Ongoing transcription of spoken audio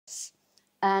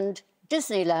and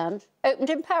Disneyland opened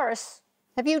in Paris.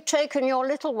 Have you taken your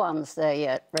little ones there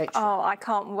yet, Rachel? Oh, I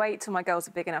can't wait till my girls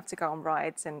are big enough to go on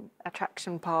rides and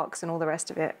attraction parks and all the rest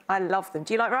of it. I love them.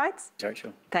 Do you like rides?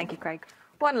 Rachel. Thank you, Craig.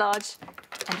 1 large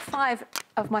and 5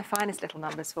 of my finest little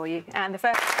numbers for you. And the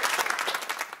first...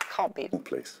 Can't beat. Oh,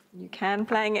 please. You can,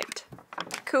 playing it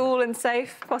cool and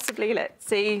safe, possibly. Let's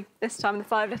see. This time the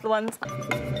 5 little ones.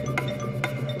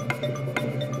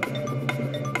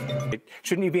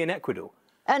 Shouldn't you be in Ecuador?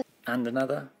 And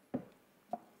another.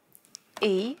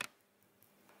 E.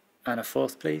 And a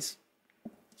fourth, please.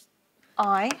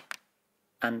 I.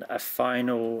 And a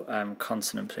final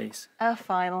consonant, please. A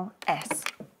final S.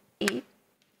 E.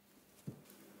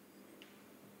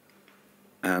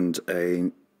 And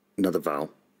another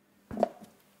vowel.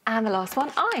 And the last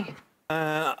one, I.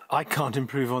 I can't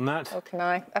improve on that. Or can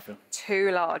I?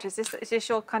 2 large. Is this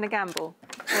your kind of gamble?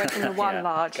 Working the 1 Yeah,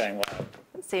 large. going wild.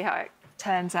 Let's see how it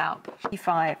turns out.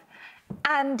 E5.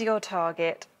 And your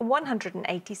target,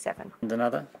 187. And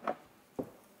another.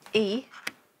 E.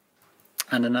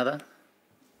 And another.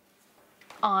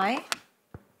 I.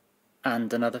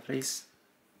 And another, please.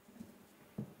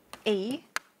 E.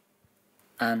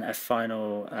 And a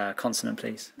final consonant,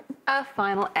 please. A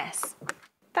final S.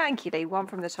 Thank you, Lee. 1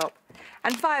 from the top.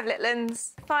 And 5 little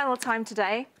uns. Final time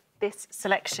today. This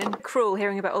selection. Cruel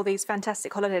hearing about all these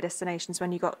fantastic holiday destinations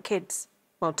when you got kids.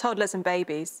 Well, toddlers and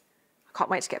babies. I can't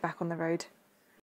wait to get back on the road.